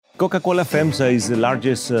Coca-Cola FEMSA is the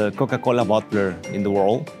largest Coca-Cola bottler in the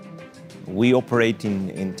world. We operate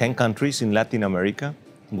in 10 countries in Latin America,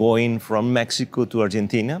 going from Mexico to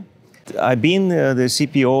Argentina. I've been the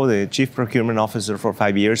CPO, the Chief Procurement Officer, for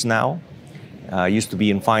 5 years now. I used to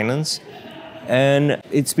be in finance. And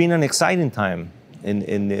it's been an exciting time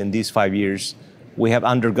in these 5 years. We have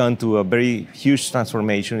undergone to a very huge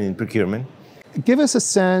transformation in procurement. Give us a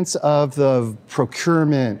sense of the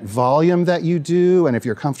procurement volume that you do, and if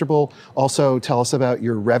you're comfortable, also tell us about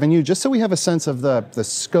your revenue, just so we have a sense of the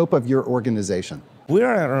scope of your organization. We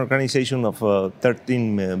are an organization of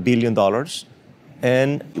 $13 billion,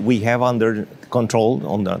 and we have under control,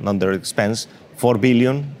 under expense, $4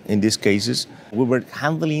 billion in these cases. We were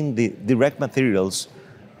handling the direct materials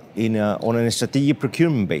on a strategic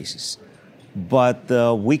procurement basis, but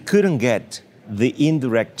we couldn't get the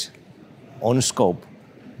indirect on scope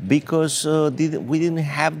because we didn't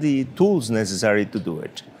have the tools necessary to do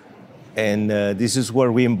it. And this is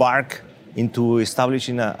where we embark into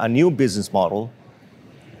establishing a new business model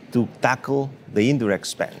to tackle the indirect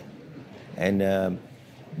spend. And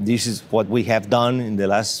this is what we have done in the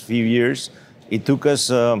last few years. It took us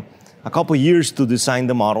a couple of years to design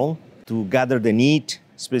the model, to gather the need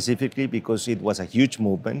specifically, because it was a huge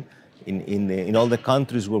movement in all the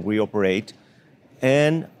countries where we operate.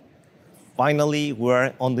 And finally,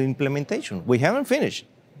 we're on the implementation. We haven't finished,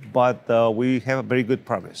 but we have a very good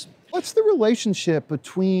progress. What's the relationship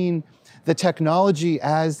between the technology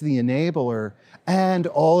as the enabler and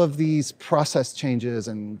all of these process changes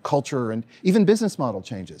and culture and even business model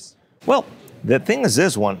changes? Well, the thing is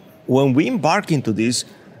this one. When we embark into this,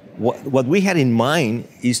 what we had in mind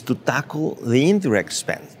is to tackle the indirect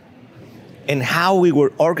spend and how we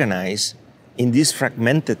were organized in this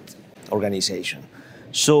fragmented organization.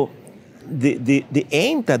 So the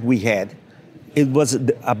aim that we had, it was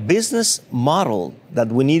a business model that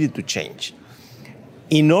we needed to change.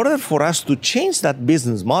 In order for us to change that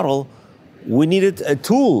business model, we needed a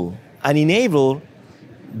tool, an enabler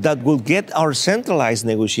that will get our centralized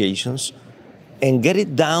negotiations and get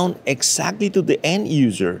it down exactly to the end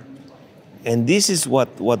user. And this is where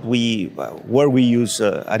we use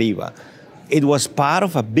Ariba. It was part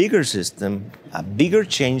of a bigger system, a bigger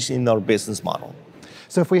change in our business model.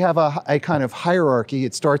 So if we have a kind of hierarchy,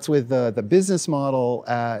 it starts with the business model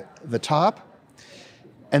at the top,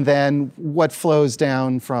 and then what flows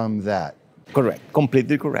down from that. Correct,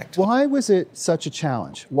 completely correct. Why was it such a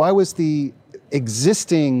challenge? Why was the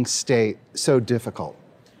existing state so difficult?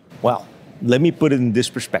 Well, let me put it in this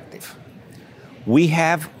perspective. We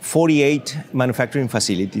have 48 manufacturing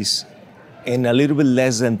facilities and a little bit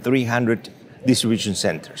less than 300 distribution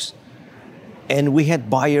centers. And we had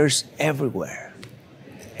buyers everywhere.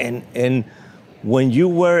 And when you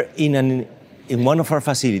were in one of our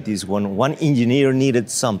facilities, when one engineer needed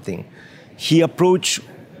something, he approached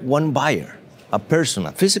one buyer, a person,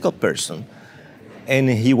 a physical person, and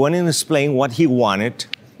he went and explained what he wanted.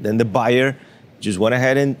 Then the buyer just went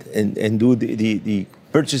ahead and do the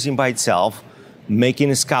purchasing by itself, making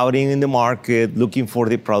a scouting in the market, looking for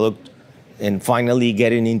the product, and finally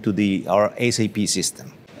getting into our SAP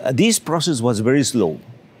system. This process was very slow,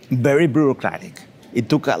 very bureaucratic. It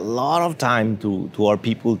took a lot of time to our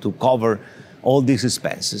people to cover all these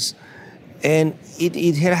expenses. And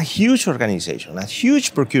it had a huge organization, a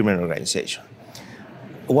huge procurement organization.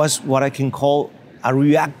 It was what I can call a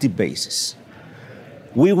reactive basis.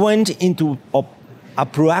 We went into a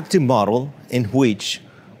proactive model in which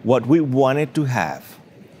what we wanted to have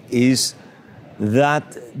is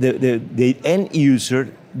that the end user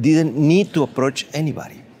didn't need to approach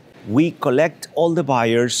anybody. We collect all the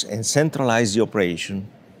buyers and centralize the operation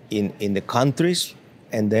in the countries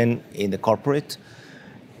and then in the corporate.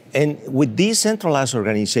 And with this centralized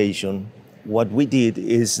organization, what we did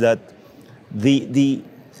is that the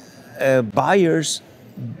buyers,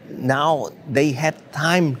 now they had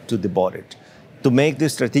time to devote it to make the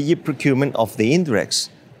strategic procurement of the indirects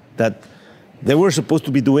that they were supposed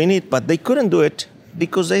to be doing it, but they couldn't do it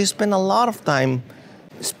because they spent a lot of time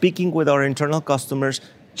speaking with our internal customers,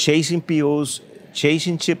 chasing POs,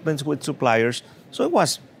 chasing shipments with suppliers. So it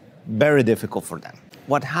was very difficult for them.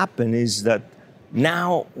 What happened is that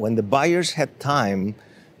now when the buyers had time,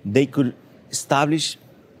 they could establish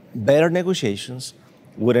better negotiations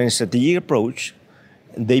with a strategic approach.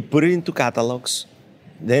 They put it into catalogs.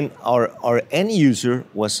 Then our end user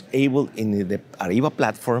was able in the Ariba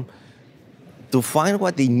platform to find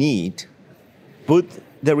what they need, put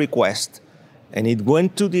the request, and it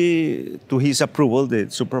went to his approval, the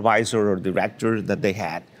supervisor or director that they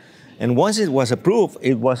had. And once it was approved,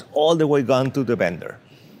 it was all the way gone to the vendor.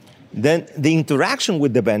 Then the interaction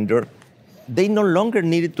with the vendor they no longer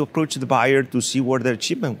needed to approach the buyer to see where their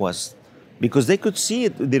shipment was, because they could see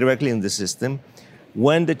it directly in the system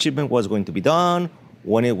when the shipment was going to be done,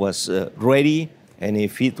 when it was ready, and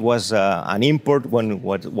if it was an import, when it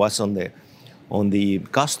was on the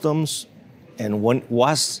customs, and when it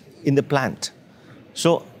was in the plant.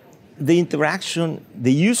 So the interaction,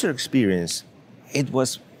 the user experience, it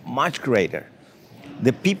was much greater.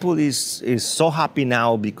 The people is so happy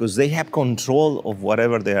now because they have control of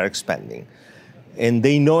whatever they are expending, and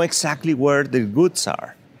they know exactly where the goods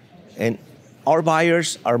are. And our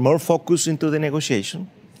buyers are more focused into the negotiation.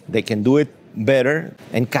 They can do it better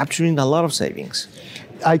and capturing a lot of savings.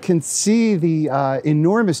 I can see the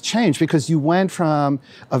enormous change because you went from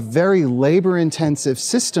a very labor-intensive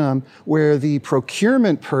system where the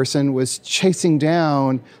procurement person was chasing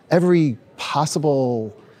down every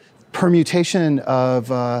possible permutation of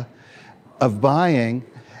buying,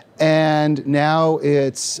 and now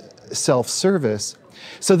it's self-service.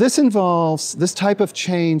 So this type of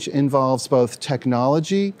change involves both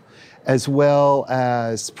technology as well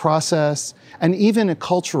as process and even a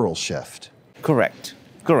cultural shift. Correct.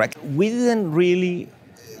 We didn't really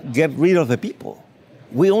get rid of the people.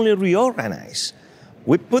 We only reorganize.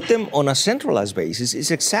 We put them on a centralized basis.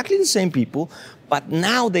 It's exactly the same people, but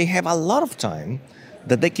now they have a lot of time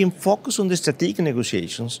that they can focus on the strategic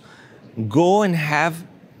negotiations, go and have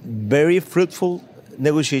very fruitful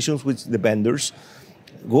negotiations with the vendors,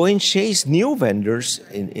 go and chase new vendors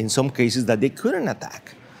in some cases that they couldn't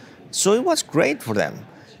attack. So it was great for them.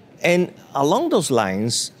 And along those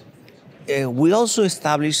lines, we also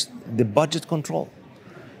established the budget control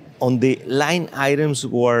on the line items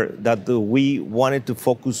that we wanted to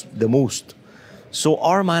focus the most. So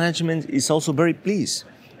our management is also very pleased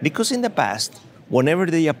because in the past, whenever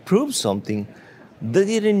they approved something, they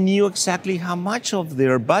didn't know exactly how much of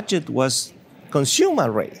their budget was consumed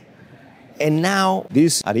already. And now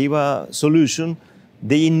this Ariba solution,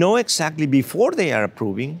 they know exactly before they are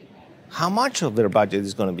approving how much of their budget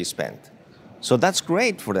is going to be spent. So that's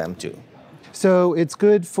great for them too. So it's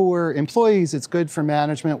good for employees, it's good for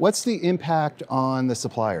management. What's the impact on the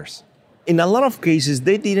suppliers? In a lot of cases,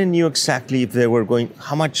 they didn't know exactly if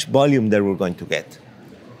how much volume they were going to get,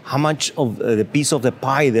 how much of the piece of the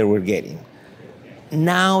pie they were getting.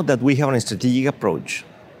 Now that we have a strategic approach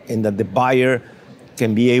and that the buyer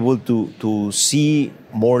can be able to see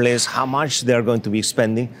more or less how much they're going to be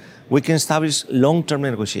spending, we can establish long-term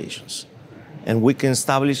negotiations. And we can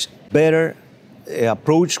establish better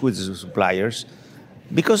approach with the suppliers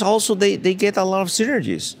because also they get a lot of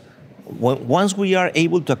synergies. Once we are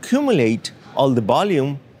able to accumulate all the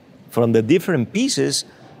volume from the different pieces,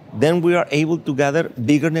 then we are able to gather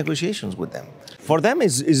bigger negotiations with them. For them,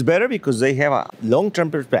 it's better because they have a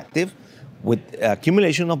long-term perspective with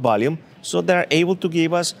accumulation of volume, so they're able to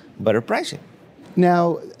give us better pricing.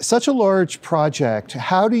 Now, such a large project,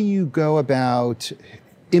 how do you go about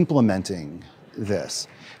implementing this?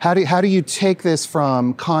 How do you take this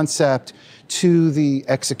from concept to the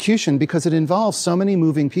execution because it involves so many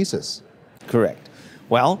moving pieces? Correct.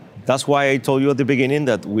 Well, that's why I told you at the beginning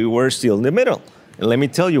that we were still in the middle. And let me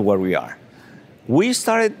tell you where we are. We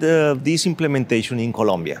started this implementation in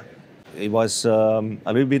Colombia. It was a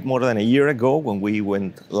little bit more than a year ago when we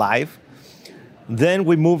went live. Then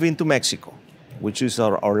we moved into Mexico, which is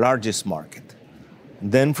our largest market.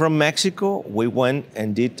 Then from Mexico, we went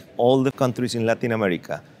and did all the countries in Latin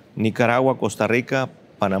America: Nicaragua, Costa Rica,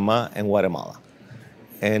 Panama, and Guatemala.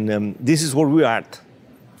 And this is where we are at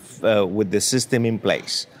with the system in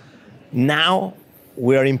place. Now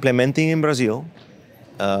we are implementing in Brazil.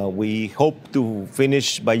 We hope to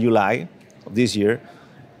finish by July of this year.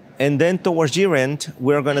 And then towards year end,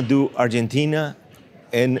 we're going to do Argentina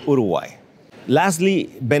and Uruguay.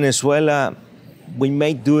 Lastly, Venezuela, we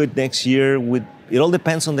may do it next year. It all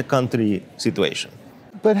depends on the country situation.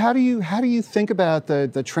 But how do you think about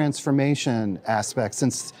the transformation aspect,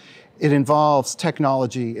 since it involves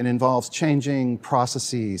technology, it involves changing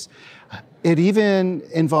processes, it even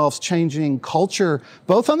involves changing culture,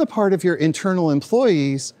 both on the part of your internal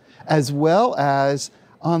employees as well as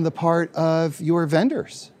on the part of your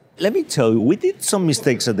vendors? Let me tell you, we did some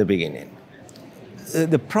mistakes at the beginning.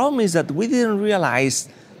 The problem is that we didn't realize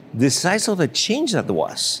the size of the change that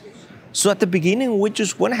was. So at the beginning, we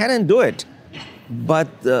just went ahead and do it. But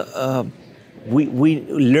we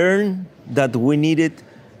learned that we needed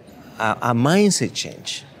a mindset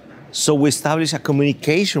change. So we established a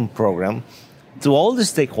communication program to all the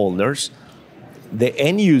stakeholders, the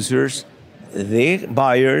end users, the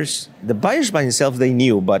buyers. The buyers by themselves, they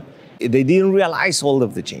knew, but they didn't realize all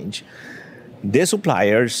of the change. The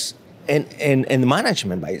suppliers and the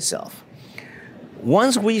management by itself.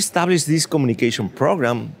 Once we established this communication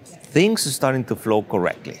program, things are starting to flow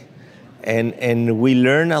correctly. And we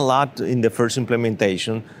learned a lot in the first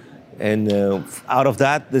implementation. And out of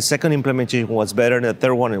that, the second implementation was better, the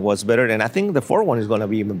third one was better, and I think the fourth one is going to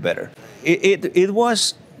be even better. It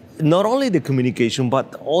was not only the communication,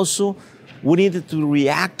 but also we needed to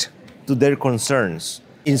react to their concerns.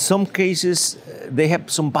 In some cases, they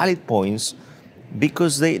have some valid points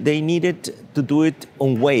because they needed to do it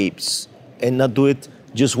on waves and not do it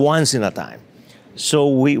just once in a time. So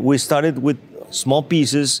we started with small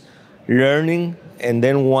pieces, learning, and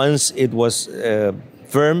then once it was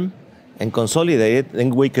firm and consolidated, then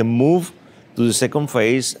we can move to the second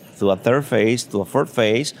phase, to a third phase, to a fourth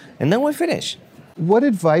phase, and then we finish. What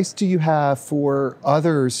advice do you have for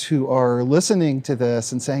others who are listening to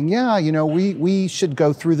this and saying, yeah, we should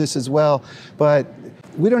go through this as well, but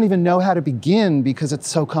we don't even know how to begin because it's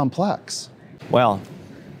so complex? Well,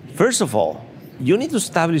 first of all, you need to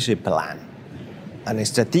establish a plan, a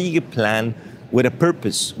strategic plan with a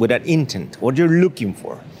purpose, with an intent, what you're looking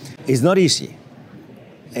for. It's not easy.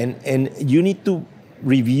 And you need to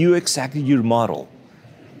review exactly your model.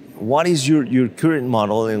 What is your current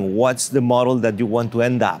model and what's the model that you want to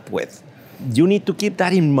end up with? You need to keep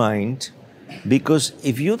that in mind because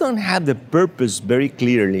if you don't have the purpose very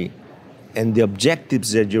clearly and the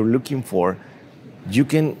objectives that you're looking for, you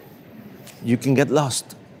can get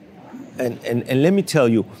lost. And let me tell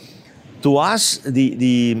you, to us,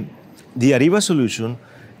 the Ariba solution,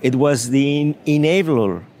 it was the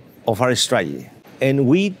enabler of our strategy. And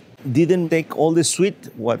we didn't take all the suite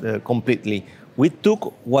completely. We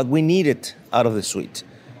took what we needed out of the suite.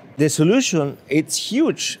 The solution, it's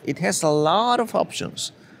huge. It has a lot of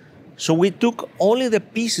options. So we took only the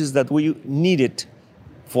pieces that we needed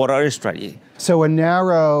for our strategy. So a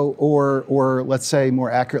narrow, or let's say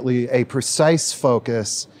more accurately, a precise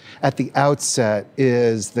focus at the outset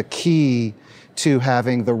is the key to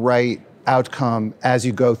having the right outcome as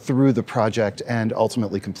you go through the project and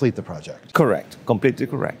ultimately complete the project. Correct, completely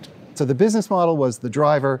correct. So the business model was the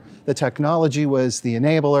driver, the technology was the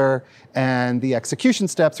enabler, and the execution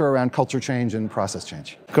steps are around culture change and process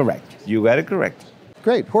change. Correct, you got it correct.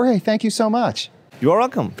 Great, Jorge, thank you so much. You're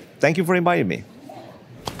welcome. Thank you for inviting me.